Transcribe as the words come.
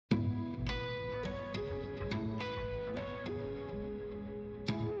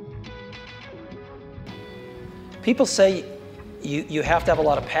People say you have to have a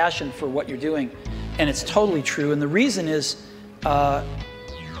lot of passion for what you're doing, and it's totally true. And the reason is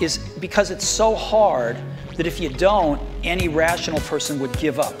because it's so hard that if you don't, any rational person would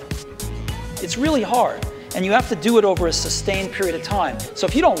give up. It's really hard, and you have to do it over a sustained period of time. So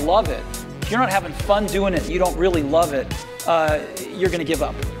if you don't love it, if you're not having fun doing it, you don't really love it, you're going to give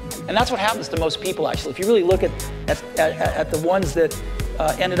up. And that's what happens to most people, actually. If you really look at the ones that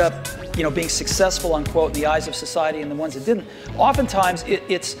ended up, being successful, unquote, in the eyes of society, and the ones that didn't, oftentimes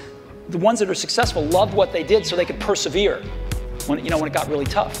it's the ones that are successful loved what they did so they could persevere when it got really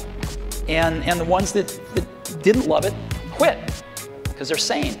tough. And the ones that didn't love it quit because they're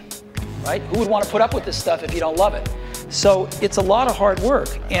sane, right? Who would want to put up with this stuff if you don't love it? So it's a lot of hard work,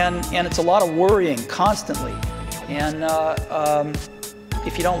 and it's a lot of worrying constantly. And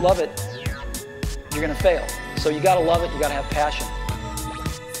if you don't love it, you're going to fail. So you got to love it, you got to have passion.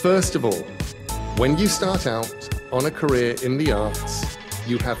 First of all, when you start out on a career in the arts,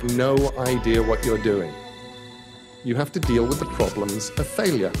 you have no idea what you're doing. You have to deal with the problems of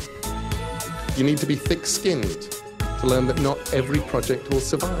failure. You need to be thick-skinned to learn that not every project will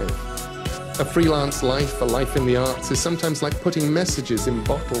survive. A freelance life, a life in the arts, is sometimes like putting messages in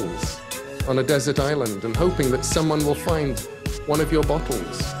bottles on a desert island and hoping that someone will find one of your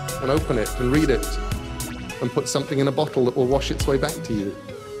bottles and open it and read it and put something in a bottle that will wash its way back to you.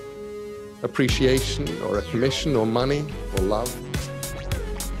 Appreciation or a commission or money or love.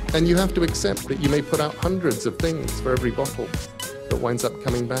 And you have to accept that you may put out hundreds of things for every bottle that winds up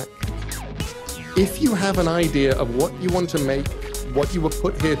coming back. If you have an idea of what you want to make, what you were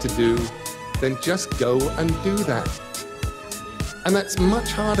put here to do, then just go and do that. And that's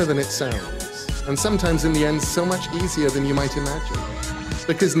much harder than it sounds. And sometimes in the end, so much easier than you might imagine.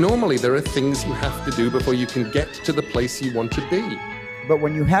 Because normally there are things you have to do before you can get to the place you want to be. But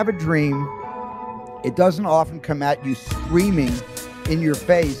when you have a dream, it doesn't often come at you screaming in your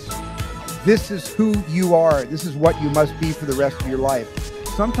face, this is who you are, this is what you must be for the rest of your life.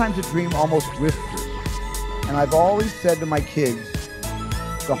 Sometimes a dream almost whispers. And I've always said to my kids,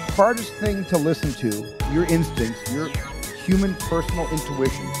 the hardest thing to listen to, your instincts, your human personal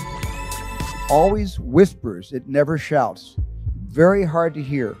intuition, always whispers, it never shouts. Very hard to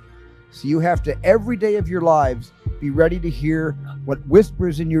hear. So you have to, every day of your lives, be ready to hear what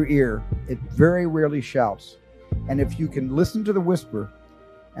whispers in your ear. It very rarely shouts. And if you can listen to the whisper,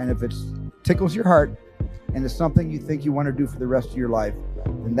 and if it tickles your heart, and it's something you think you want to do for the rest of your life,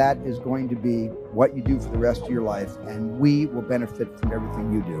 then that is going to be what you do for the rest of your life, and we will benefit from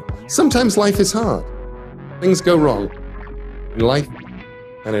everything you do. Sometimes life is hard. Things go wrong. In life,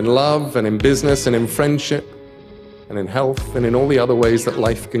 and in love, and in business, and in friendship, and in health, and in all the other ways that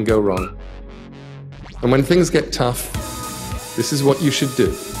life can go wrong. And when things get tough, this is what you should do.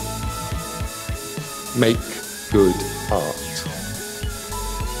 Make good art.